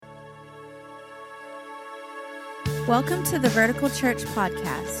Welcome to the Vertical Church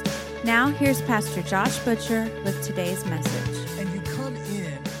Podcast. Now, here's Pastor Josh Butcher with today's message. And you come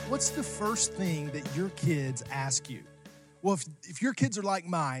in, what's the first thing that your kids ask you? Well, if your kids are like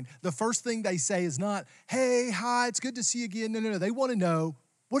mine, the first thing they say is not, hey, hi, it's good to see you again. No. They want to know,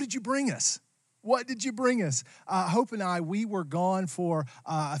 what did you bring us? What did you bring us? Hope and I, we were gone for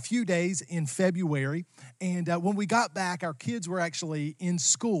a few days in February. And when we got back, our kids were actually in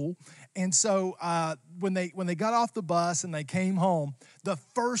school. And so when they got off the bus and they came home, the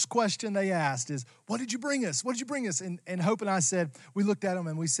first question they asked is, what did you bring us? What did you bring us? And Hope and I said, we looked at them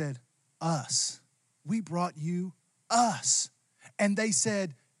and we said, us. We brought you us. And they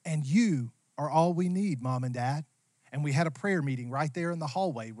said, and you are all we need, Mom and Dad. And we had a prayer meeting right there in the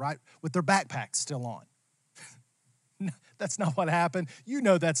hallway, right, with their backpacks still on. No, that's not what happened. You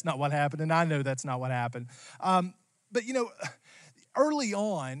know that's not what happened, and I know that's not what happened. But, you know, early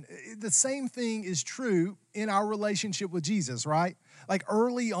on, the same thing is true in our relationship with Jesus, right? Like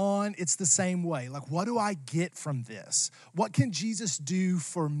early on, it's the same way. Like, what do I get from this? What can Jesus do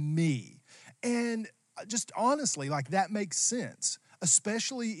for me? And just honestly, like that makes sense,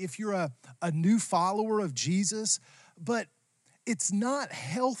 especially if you're a new follower of Jesus. But it's not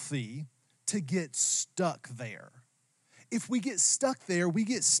healthy to get stuck there. If we get stuck there, we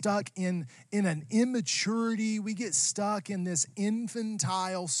get stuck in an immaturity. We get stuck in this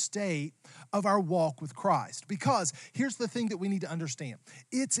infantile state of our walk with Christ. Because here's the thing that we need to understand.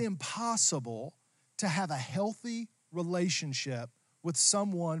 It's impossible to have a healthy relationship with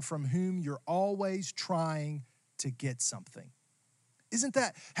someone from whom you're always trying to get something. Isn't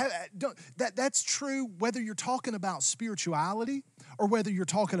that's true whether you're talking about spirituality or whether you're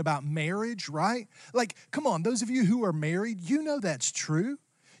talking about marriage, right? Like, come on, those of you who are married, you know that's true.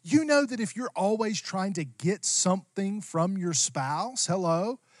 You know that if you're always trying to get something from your spouse,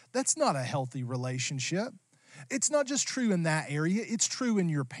 that's not a healthy relationship. It's not just true in that area. It's true in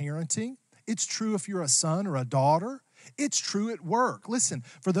your parenting. It's true if you're a son or a daughter. It's true at work. Listen,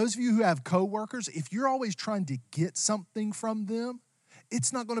 for those of you who have coworkers, if you're always trying to get something from them,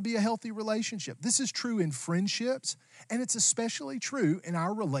 it's not going to be a healthy relationship. This is true in friendships, and it's especially true in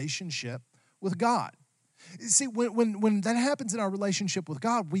our relationship with God. See, when that happens in our relationship with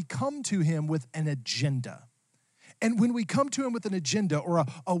God, we come to Him with an agenda. And when we come to Him with an agenda or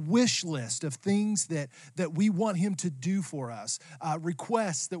a wish list of things that we want Him to do for us,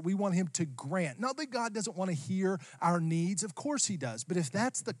 requests that we want Him to grant, not that God doesn't want to hear our needs, of course He does, but if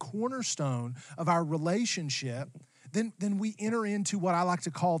that's the cornerstone of our relationship, then we enter into what I like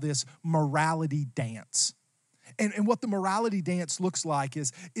to call this morality dance. And what the morality dance looks like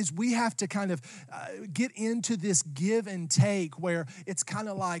is we have to kind of get into this give and take where it's kind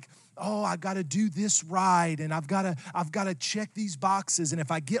of like, oh, I've got to do this right, and I've got to check these boxes, and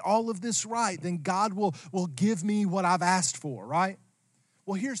if I get all of this right, then God will give me what I've asked for, right?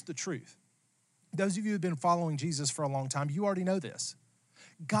 Well, here's the truth. Those of you who have been following Jesus for a long time, you already know this.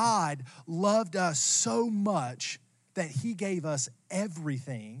 God loved us so much that He gave us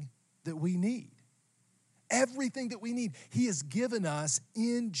everything that we need. Everything that we need, He has given us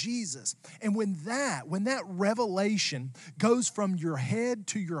in Jesus. And when that revelation goes from your head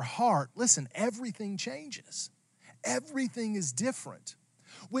to your heart, listen, everything changes. Everything is different.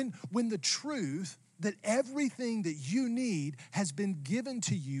 When the truth that everything that you need has been given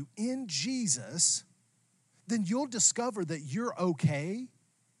to you in Jesus, then you'll discover that you're okay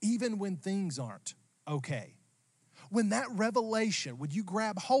even when things aren't okay. When that revelation, when you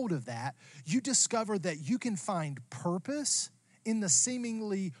grab hold of that, you discover that you can find purpose in the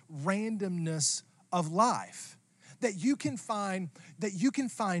seemingly randomness of life. That you can find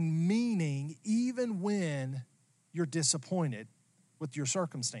meaning even when you're disappointed with your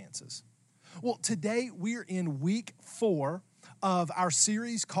circumstances. Well, today we're in week 4 of our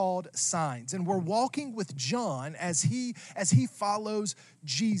series called Signs, and we're walking with John as he follows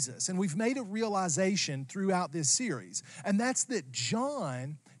Jesus. And we've made a realization throughout this series, and that's that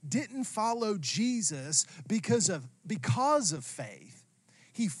John didn't follow Jesus because of faith.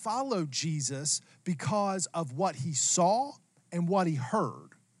 He followed Jesus because of what he saw and what he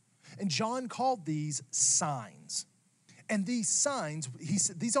heard. And John called these signs. And these signs, he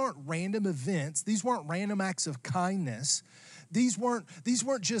said, these aren't random events. These weren't random acts of kindness. These weren't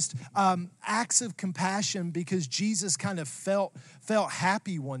just acts of compassion because Jesus kind of felt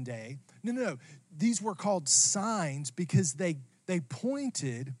happy one day. No. These were called signs because they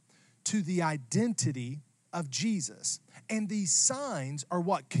pointed to the identity of Jesus. And these signs are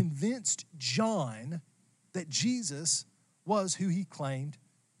what convinced John that Jesus was who he claimed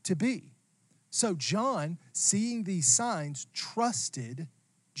to be. So John, seeing these signs, trusted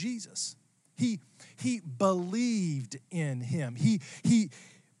Jesus. He believed in him. He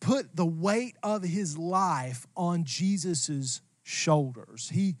put the weight of his life on Jesus's shoulders.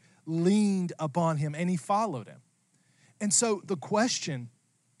 He leaned upon him and he followed him. And so the question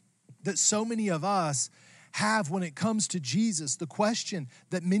that so many of us have when it comes to Jesus, the question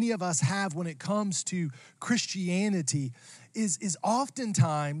that many of us have when it comes to Christianity is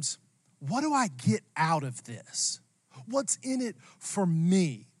oftentimes, what do I get out of this? What's in it for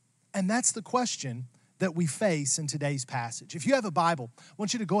me? And that's the question that we face in today's passage. If you have a Bible, I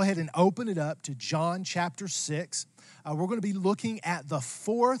want you to go ahead and open it up to John chapter 6. We're going to be looking at the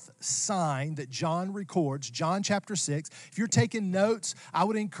fourth sign that John records, John chapter 6. If you're taking notes, I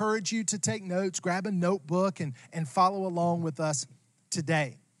would encourage you to take notes, grab a notebook, and follow along with us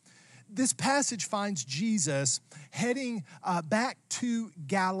today. This passage finds Jesus heading back to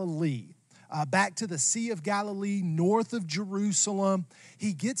Galilee. Back to the Sea of Galilee, north of Jerusalem.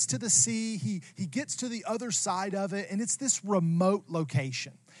 He gets to the sea, he gets to the other side of it, and it's this remote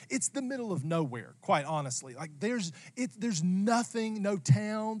location. It's the middle of nowhere, quite honestly. Like there's nothing, no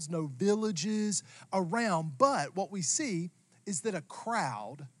towns, no villages around, but what we see is that a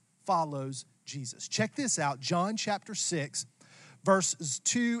crowd follows Jesus. Check this out, John chapter 6, verses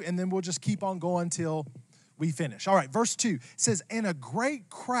 2, and then we'll just keep on going till we finish. All right, verse 2 says, and a great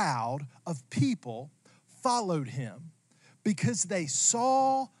crowd of people followed him because they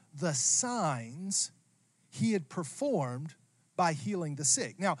saw the signs he had performed by healing the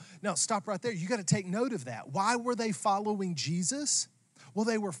sick. Now stop right there. You got to take note of that. Why were they following Jesus? Well,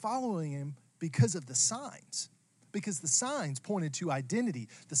 they were following him because of the signs. Because the signs pointed to identity.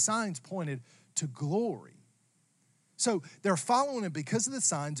 The signs pointed to glory. So they're following him because of the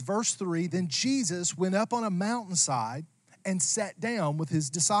signs. Verse 3, then Jesus went up on a mountainside and sat down with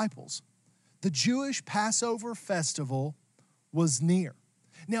his disciples. The Jewish Passover festival was near.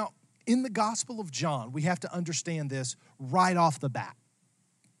 Now, in the Gospel of John, we have to understand this right off the bat.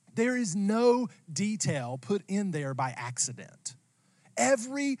 There is no detail put in there by accident.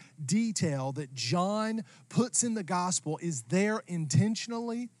 Every detail that John puts in the Gospel is there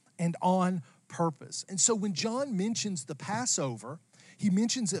intentionally and on purpose. And so when John mentions the Passover, he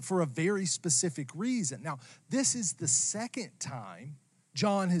mentions it for a very specific reason. Now, this is the second time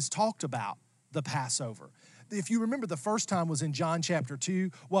John has talked about the Passover. If you remember, the first time was in John chapter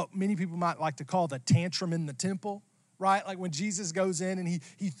 2, what many people might like to call the tantrum in the temple, right? Like when Jesus goes in and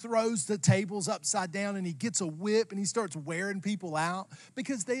he throws the tables upside down and he gets a whip and he starts wearing people out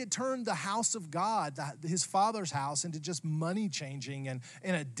because they had turned the house of God, his Father's house, into just money changing and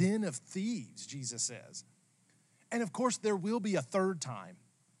a den of thieves, Jesus says. And of course, there will be a third time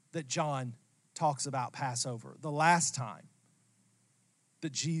that John talks about Passover, the last time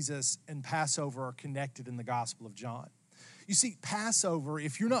that Jesus and Passover are connected in the Gospel of John. You see, Passover,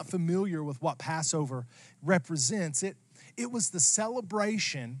 if you're not familiar with what Passover represents, it was the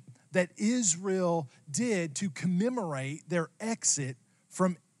celebration that Israel did to commemorate their exit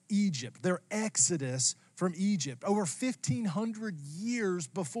from Egypt, their exodus from Egypt, over 1,500 years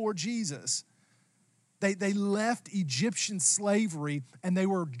before Jesus. They left Egyptian slavery and they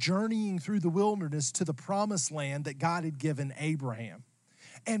were journeying through the wilderness to the promised land that God had given Abraham.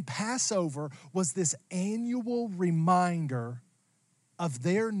 And Passover was this annual reminder of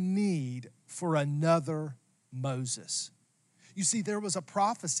their need for another Moses. You see, there was a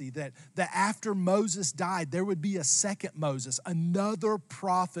prophecy that after Moses died, there would be a second Moses. Another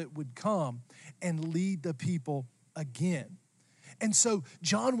prophet would come and lead the people again. And so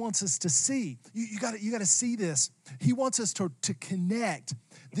John wants us to see, you got to see this. He wants us to connect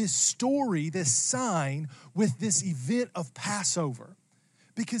this story, this sign, with this event of Passover,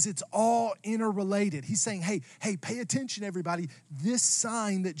 because it's all interrelated. He's saying, hey, pay attention, everybody. This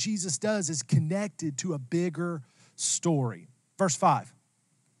sign that Jesus does is connected to a bigger story. Verse 5,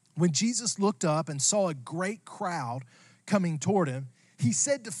 when Jesus looked up and saw a great crowd coming toward him, he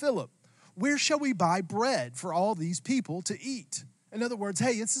said to Philip, where shall we buy bread for all these people to eat? In other words,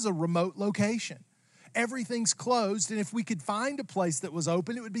 hey, this is a remote location. Everything's closed, and if we could find a place that was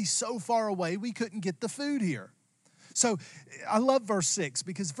open, it would be so far away we couldn't get the food here. So I love verse 6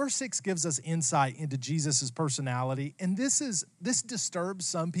 because verse 6 gives us insight into Jesus' personality, and this disturbs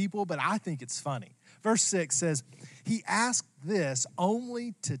some people, but I think it's funny. Verse 6 says, he asked this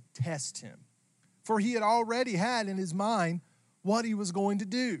only to test him, for he had already had in his mind what he was going to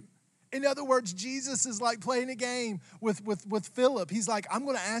do. In other words, Jesus is like playing a game with Philip. He's like, I'm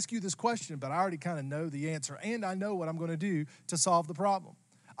going to ask you this question, but I already kind of know the answer, and I know what I'm going to do to solve the problem.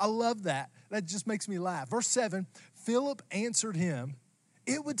 I love that. That just makes me laugh. Verse 7, Philip answered him,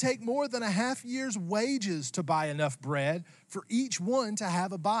 it would take more than a half year's wages to buy enough bread for each one to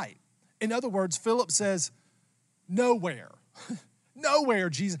have a bite. In other words, Philip says, nowhere. Nowhere,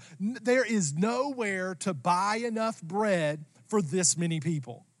 Jesus. There is nowhere to buy enough bread for this many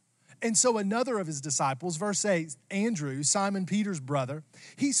people. And so another of his disciples, verse 8, Andrew, Simon Peter's brother,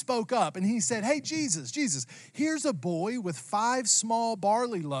 he spoke up and he said, hey, Jesus, here's a boy with 5 small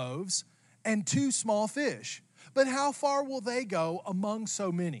barley loaves and 2 small fish. But how far will they go among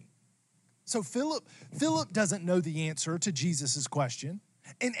so many? So Philip doesn't know the answer to Jesus' question,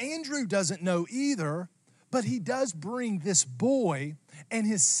 and Andrew doesn't know either, but he does bring this boy and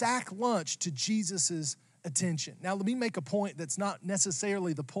his sack lunch to Jesus' attention. Now, let me make a point that's not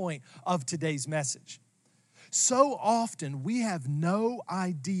necessarily the point of today's message. So often, we have no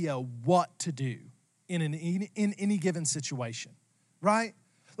idea what to do in any given situation, right?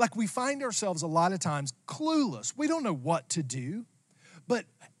 Like we find ourselves a lot of times clueless. We don't know what to do. But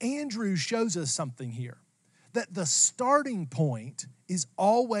Andrew shows us something here, that the starting point is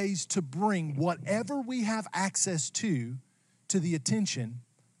always to bring whatever we have access to the attention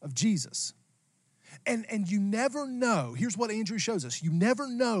of Jesus. And you never know, here's what Andrew shows us, you never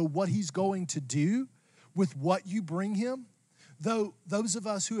know what he's going to do with what you bring him. Though those of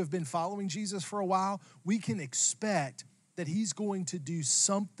us who have been following Jesus for a while, we can expect that he's going to do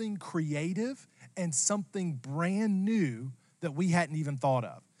something creative and something brand new that we hadn't even thought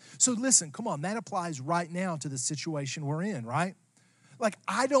of. So listen, come on, that applies right now to the situation we're in, right? Like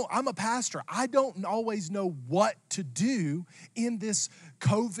I'm a pastor. I don't always know what to do in this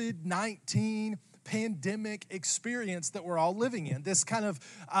COVID-19 pandemic experience that we're all living in, this kind of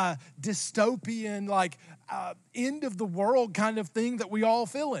dystopian, end of the world kind of thing that we all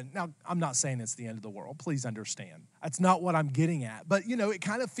feel in. Now, I'm not saying it's the end of the world. Please understand. That's not what I'm getting at. But, it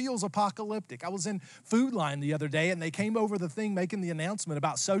kind of feels apocalyptic. I was in Food Line the other day, and they came over the thing making the announcement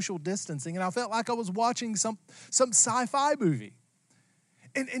about social distancing, and I felt like I was watching some sci-fi movie.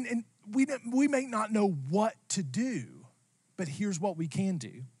 And we may not know what to do, but here's what we can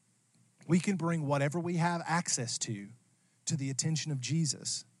do. We can bring whatever we have access to the attention of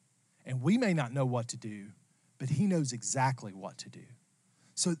Jesus. And we may not know what to do, but he knows exactly what to do.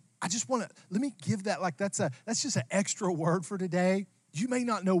 So I just want to, let me give that, that's just an extra word for today. You may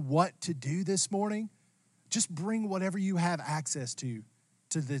not know what to do this morning. Just bring whatever you have access to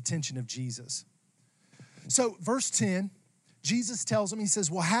the attention of Jesus. So verse 10, Jesus tells them, he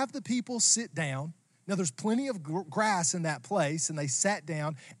says, well, have the people sit down. Now, there's plenty of grass in that place, and they sat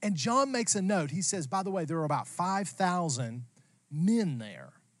down. And John makes a note. He says, by the way, there are about 5,000 men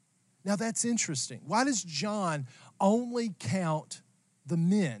there. Now, that's interesting. Why does John only count the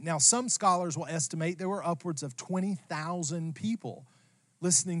men? Now, some scholars will estimate there were upwards of 20,000 people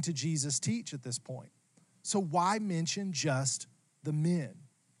listening to Jesus teach at this point. So why mention just the men?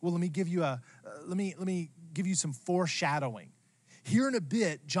 Well, let me give you some foreshadowing. Here in a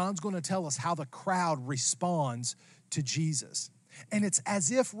bit, John's going to tell us how the crowd responds to Jesus. And it's as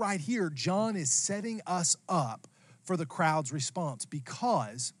if right here, John is setting us up for the crowd's response,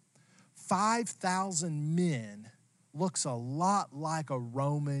 because 5,000 men looks a lot like a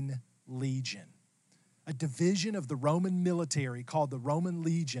Roman legion. A division of the Roman military called the Roman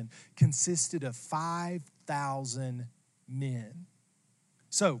legion consisted of 5,000 men.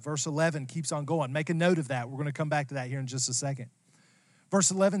 So verse 11 keeps on going. Make a note of that. We're going to come back to that here in just a second. Verse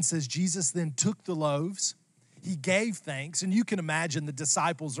 11 says, Jesus then took the loaves, he gave thanks, and you can imagine the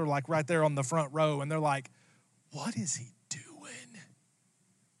disciples are like right there on the front row, and they're like, what is he doing?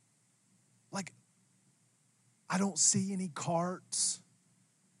 Like, I don't see any carts.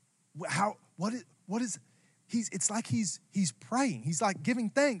 It's like he's praying. He's like giving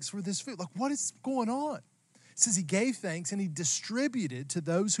thanks for this food. Like, what is going on? It says he gave thanks and he distributed to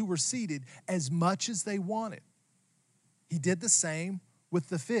those who were seated as much as they wanted. He did the same with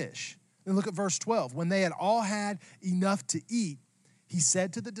the fish. Then look at verse 12. When they had all had enough to eat, he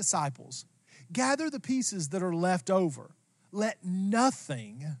said to the disciples, gather the pieces that are left over. Let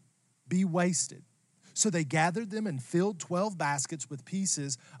nothing be wasted. So they gathered them and filled 12 baskets with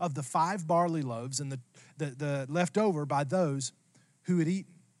pieces of the 5 barley loaves and the left over by those who had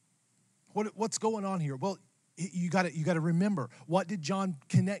eaten. What's going on here? Well, you got to remember, what did John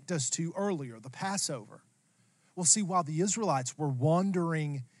connect us to earlier? The Passover. Well, see, while the Israelites were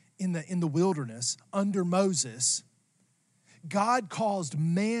wandering in the wilderness under Moses, God caused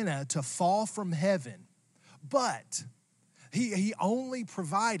manna to fall from heaven, but he only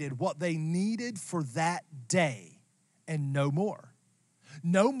provided what they needed for that day and no more.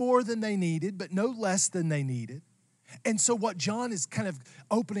 No more than they needed, but no less than they needed. And so what John is kind of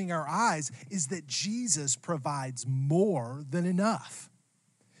opening our eyes is that Jesus provides more than enough.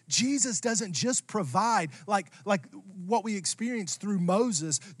 Jesus doesn't just provide like what we experienced through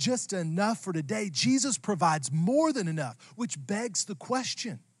Moses, just enough for today. Jesus provides more than enough, which begs the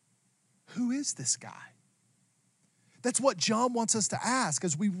question, who is this guy? That's what John wants us to ask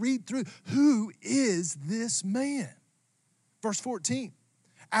as we read through, who is this man? Verse 14,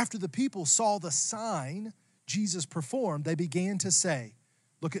 after the people saw the sign Jesus performed, they began to say,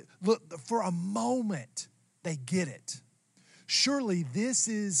 look, for a moment, they get it. Surely this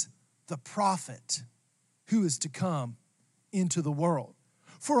is the prophet who is to come into the world.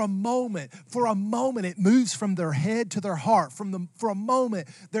 For a moment, it moves from their head to their heart. For a moment,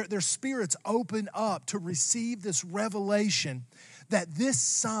 their spirits open up to receive this revelation that this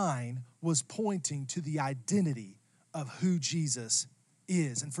sign was pointing to the identity of who Jesus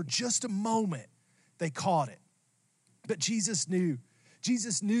is. And for just a moment, they caught it. But Jesus knew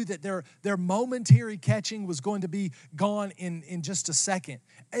that their momentary catching was going to be gone in just a second.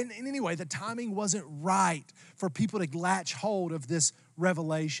 And anyway, the timing wasn't right for people to latch hold of this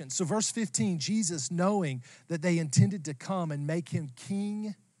revelation. So verse 15, Jesus, knowing that they intended to come and make him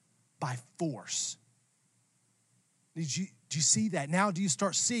king by force. Did you see that? Now do you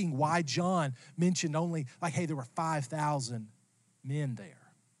start seeing why John mentioned only, hey, there were 5,000 men there?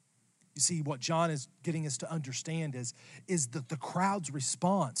 You see, what John is getting us to understand is that the crowd's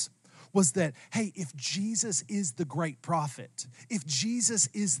response was that, hey, if Jesus is the great prophet, if Jesus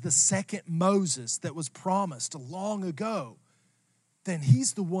is the second Moses that was promised long ago, then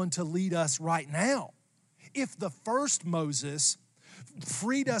he's the one to lead us right now. If the first Moses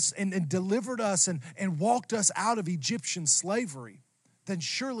freed us and delivered us and walked us out of Egyptian slavery, then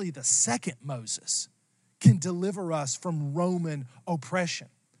surely the second Moses can deliver us from Roman oppression.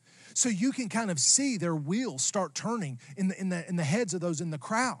 So you can kind of see their wheels start turning in the heads of those in the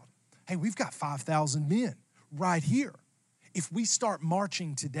crowd. Hey, we've got 5,000 men right here. If we start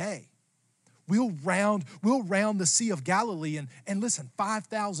marching today, we'll round the Sea of Galilee and listen,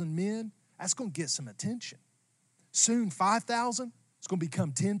 5,000 men, that's going to get some attention. Soon 5,000 is going to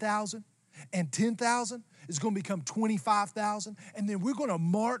become 10,000, and 10,000 is going to become 25,000, and then we're going to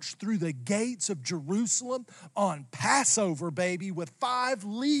march through the gates of Jerusalem on Passover, baby, with 5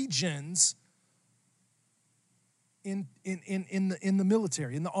 legions in the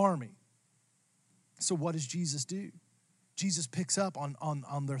military, in the army. So what does Jesus do? Jesus picks up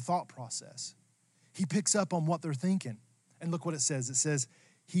on their thought process. He picks up on what they're thinking. And look what it says. It says,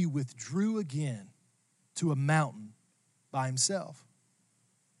 he withdrew again to a mountain by himself.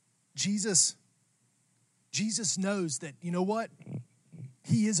 Jesus knows that, you know what?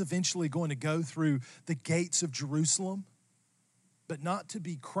 He is eventually going to go through the gates of Jerusalem, but not to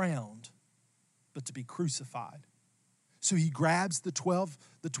be crowned, but to be crucified. So he grabs the 12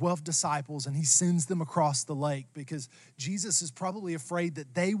 disciples and he sends them across the lake because Jesus is probably afraid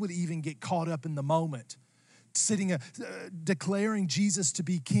that they would even get caught up in the moment, declaring Jesus to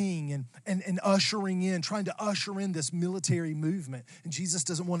be king and ushering in, trying to usher in this military movement. And Jesus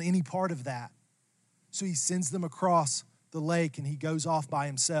doesn't want any part of that. So he sends them across the lake and he goes off by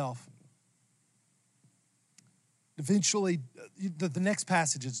himself. Eventually, the next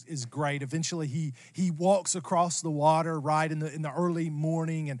passage is great. Eventually, he walks across the water right in the early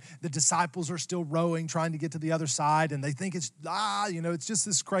morning, and the disciples are still rowing, trying to get to the other side, and they think it's just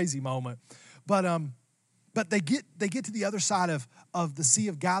this crazy moment. But they get to the other side of the Sea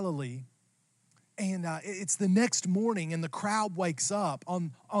of Galilee, and it's the next morning, and the crowd wakes up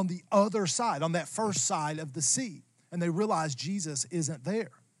on the other side, on that first side of the sea, and they realize Jesus isn't there.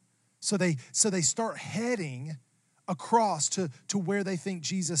 So they start heading across to where they think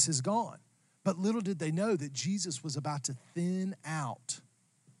Jesus has gone. But little did they know that Jesus was about to thin out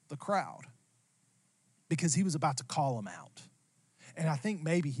the crowd because he was about to call them out. And I think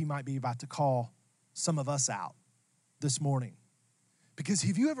maybe he might be about to call some of us out this morning. Because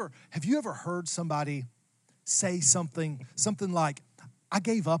have you ever heard somebody say something like, I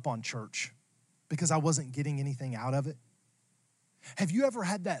gave up on church because I wasn't getting anything out of it? Have you ever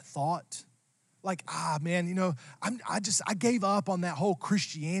had that thought? Like, man, I gave up on that whole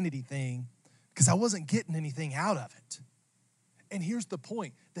Christianity thing because I wasn't getting anything out of it. And here's the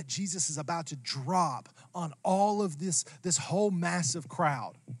point that Jesus is about to drop on all of this whole massive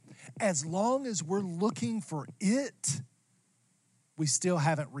crowd. As long as we're looking for it, we still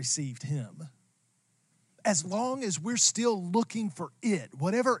haven't received him. As long as we're still looking for it,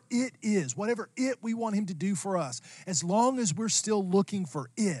 whatever it is, whatever it we want him to do for us, as long as we're still looking for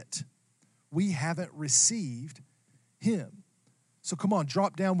it, we haven't received him. So come on,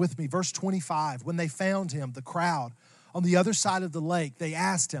 drop down with me. Verse 25, when they found him, the crowd on the other side of the lake, they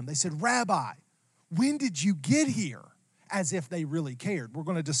asked him, they said, Rabbi, when did you get here? as if they really cared. We're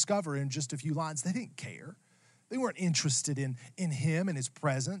going to discover in just a few lines they didn't care. They weren't interested in him and his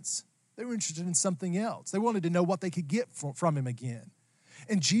presence. They were interested in something else. They wanted to know what they could get from him again.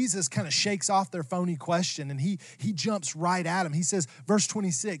 And Jesus kind of shakes off their phony question, and he jumps right at him. He says, verse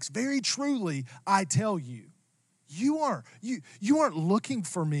 26, very truly, I tell you, you aren't looking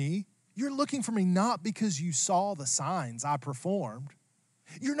for me. You're looking for me not because you saw the signs I performed.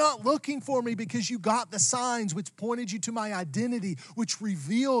 You're not looking for me because you got the signs which pointed you to my identity, which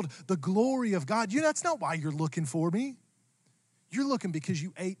revealed the glory of God. That's not why you're looking for me. You're looking because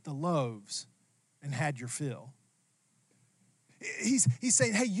you ate the loaves and had your fill. He's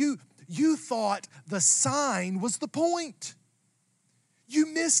saying, hey, you thought the sign was the point. You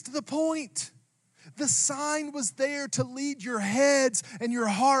missed the point. The sign was there to lead your heads and your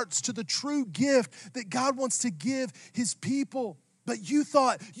hearts to the true gift that God wants to give his people. But you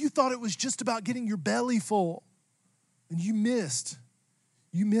thought it was just about getting your belly full. And you missed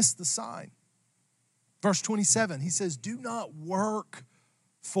the sign. Verse 27, he says, do not work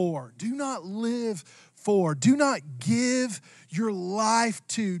for, do not live for, do not give your life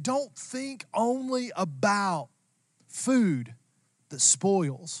to. Don't think only about food that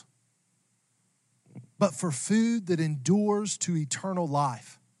spoils, but for food that endures to eternal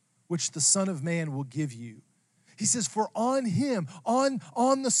life, which the Son of Man will give you. He says, for on him, on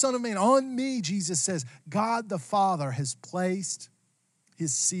the Son of Man, on me, Jesus says, God the Father has placed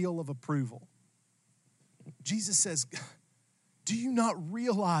his seal of approval. Jesus says, do you not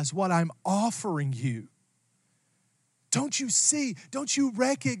realize what I'm offering you? Don't you see? Don't you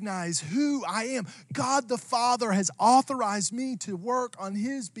recognize who I am? God the Father has authorized me to work on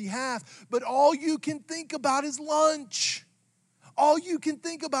his behalf, but all you can think about is lunch. All you can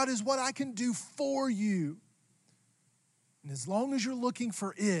think about is what I can do for you. And as long as you're looking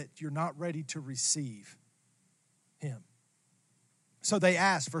for it, you're not ready to receive him. So they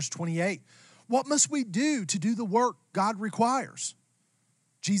asked, verse 28, what must we do to do the work God requires?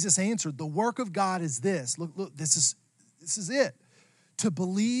 Jesus answered, the work of God is this. Look, this is it. To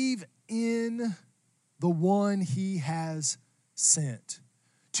believe in the one he has sent.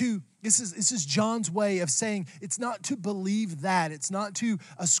 This is John's way of saying it's not to believe that. It's not to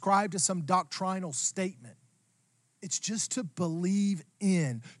ascribe to some doctrinal statement. It's just to believe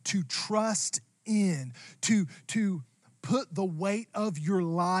in, to trust in, to put the weight of your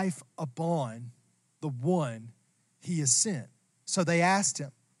life upon the one he has sent. So they asked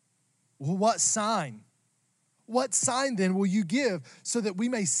him, well, what sign? What sign then will you give so that we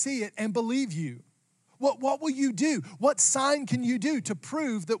may see it and believe you? What will you do? What sign can you do to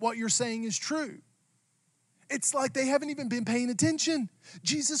prove that what you're saying is true? It's like they haven't even been paying attention.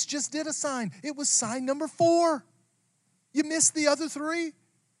 Jesus just did a sign. It was sign number 4. You missed the other 3.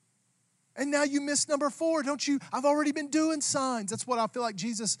 And now you missed number 4, don't you? I've already been doing signs. That's what I feel like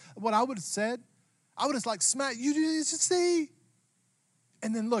what I would have said. I would have smacked, you just see.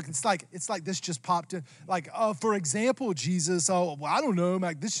 And then look, it's like this just popped in. For example, Jesus, I don't know,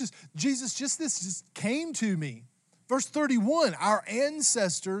 this just came to me. Verse 31, our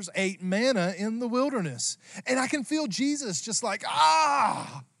ancestors ate manna in the wilderness. And I can feel Jesus just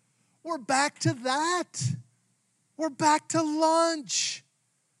we're back to that. We're back to lunch.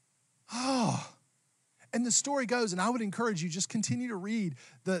 And the story goes, and I would encourage you, just continue to read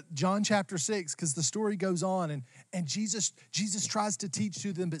the John chapter 6, because the story goes on, and Jesus tries to teach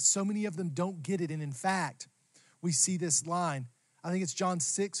to them, but so many of them don't get it. And in fact, we see this line, I think it's John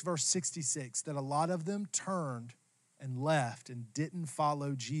 6, verse 66, that a lot of them turned and left and didn't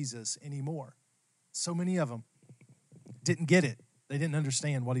follow Jesus anymore. So many of them didn't get it. They didn't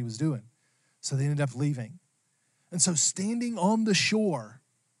understand what he was doing. So they ended up leaving. And so standing on the shore,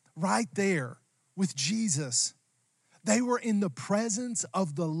 right there with Jesus, they were in the presence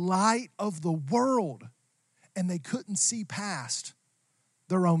of the light of the world, and they couldn't see past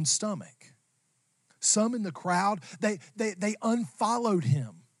their own stomach. Some in the crowd, they unfollowed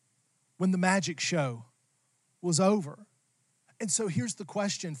him when the magic show was over. And so here's the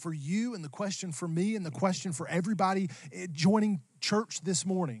question for you, and the question for me, and the question for everybody joining church this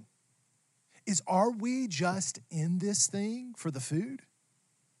morning is, are we just in this thing for the food?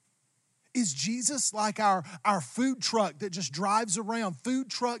 Is Jesus like our food truck that just drives around? Food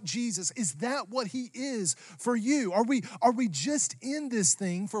truck Jesus, is that what he is for you? Are we just in this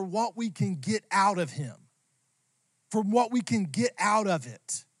thing for what we can get out of him? For what we can get out of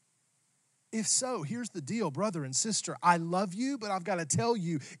it? If so, here's the deal, brother and sister. I love you, but I've got to tell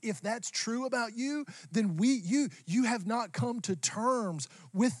you, if that's true about you, then you have not come to terms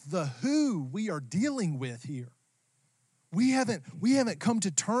with the who we are dealing with here. We haven't come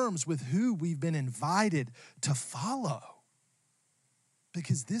to terms with who we've been invited to follow.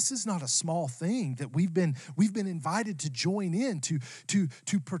 Because this is not a small thing that we've been invited to join in,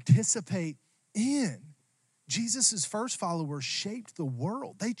 to participate in. Jesus' first followers shaped the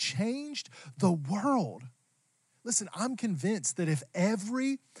world. They changed the world. Listen, I'm convinced that if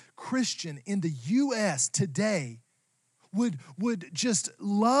every Christian in the U.S. today would just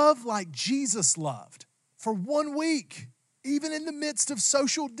love like Jesus loved for 1 week, even in the midst of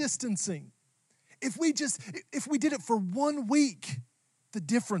social distancing, if we did it for 1 week, the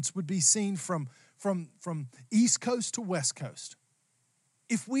difference would be seen from East Coast to West Coast.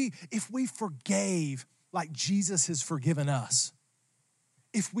 If we forgave like Jesus has forgiven us,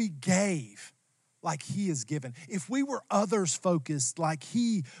 if we gave like he has given, if we were others focused like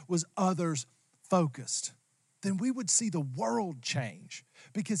he was others focused, then we would see the world change.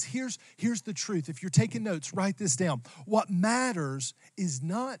 Because here's the truth. If you're taking notes, write this down. What matters is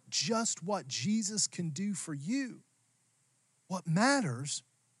not just what Jesus can do for you. What matters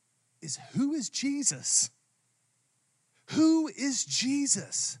is who is Jesus? Who is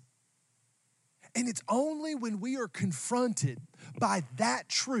Jesus? And it's only when we are confronted by that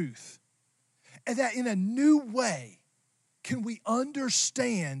truth and that in a new way can we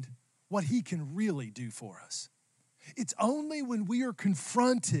understand what he can really do for us. It's only when we are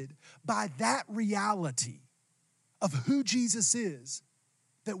confronted by that reality of who Jesus is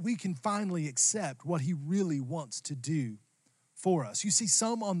that we can finally accept what he really wants to do for us. You see,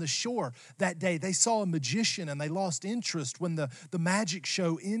 some on the shore that day, they saw a magician and they lost interest when the magic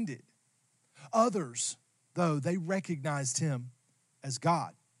show ended. Others, though, they recognized him as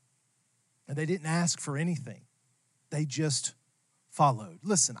God. And they didn't ask for anything. They just followed.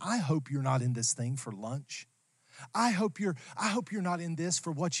 Listen, I hope you're not in this thing for lunch. I hope you're not in this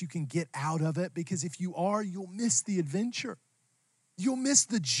for what you can get out of it, because if you are, you'll miss the adventure. You'll miss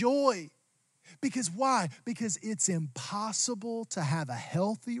the joy. Because why? Because it's impossible to have a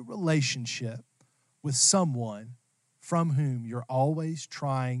healthy relationship with someone from whom you're always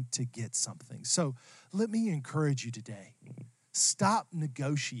trying to get something. So let me encourage you today. Stop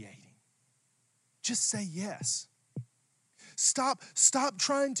negotiating. Just say yes. Stop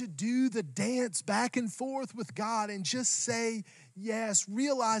trying to do the dance back and forth with God and just say yes.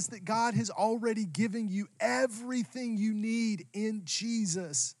 Realize that God has already given you everything you need in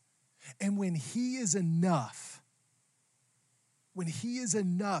Jesus. And when he is enough, when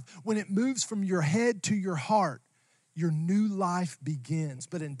it moves from your head to your heart, your new life begins.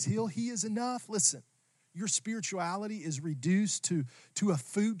 But until he is enough, listen, your spirituality is reduced to a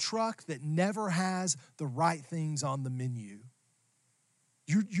food truck that never has the right things on the menu.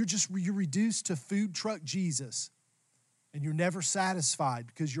 You're reduced to food truck Jesus, and you're never satisfied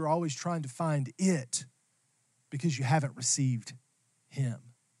because you're always trying to find it because you haven't received him.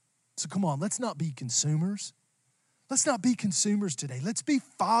 So come on, let's not be consumers. Let's not be consumers today. Let's be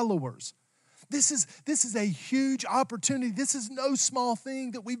followers. This is a huge opportunity. This is no small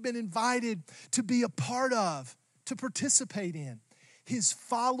thing that we've been invited to be a part of, to participate in. His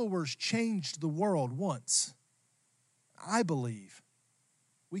followers changed the world once. I believe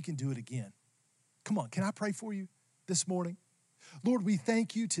we can do it again. Come on, can I pray for you this morning? Lord, we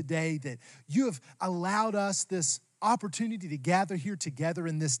thank you today that you have allowed us this opportunity to gather here together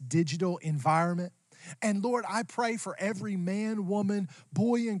in this digital environment. And Lord, I pray for every man, woman,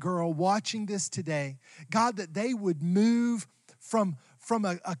 boy, and girl watching this today, God, that they would move from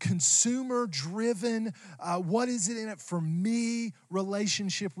a consumer-driven, what is it in it for me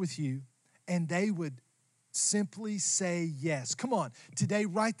relationship with you, and they would simply say yes. Come on, today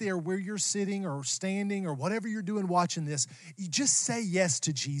right there where you're sitting or standing or whatever you're doing watching this, you just say yes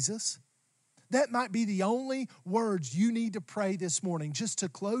to Jesus. That might be the only words you need to pray this morning, just to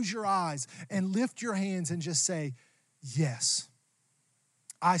close your eyes and lift your hands and just say, yes,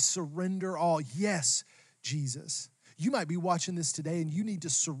 I surrender all. Yes, Jesus. You might be watching this today and you need to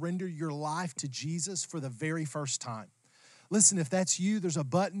surrender your life to Jesus for the very first time. Listen, if that's you, there's a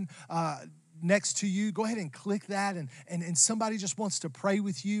button next to you. Go ahead and click that, and somebody just wants to pray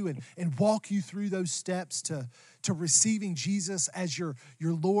with you and walk you through those steps to receiving Jesus as your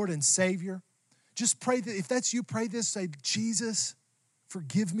Lord and Savior. Just pray that if that's you, pray this, say, Jesus,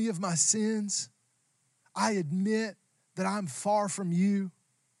 forgive me of my sins. I admit that I'm far from you.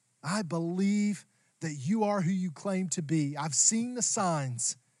 I believe that you are who you claim to be. I've seen the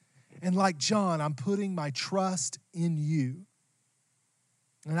signs. And like John, I'm putting my trust in you.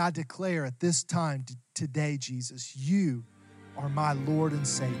 And I declare at this time today, Jesus, you are my Lord and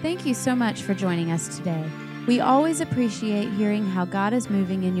Savior. Thank you so much for joining us today. We always appreciate hearing how God is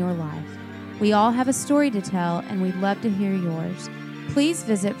moving in your life. We all have a story to tell, and we'd love to hear yours. Please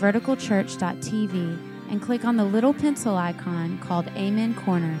visit verticalchurch.tv and click on the little pencil icon called Amen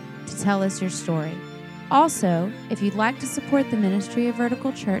Corner to tell us your story. Also, if you'd like to support the ministry of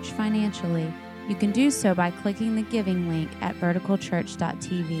Vertical Church financially, you can do so by clicking the giving link at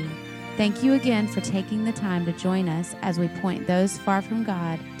verticalchurch.tv. Thank you again for taking the time to join us as we point those far from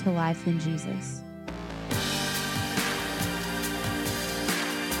God to life in Jesus.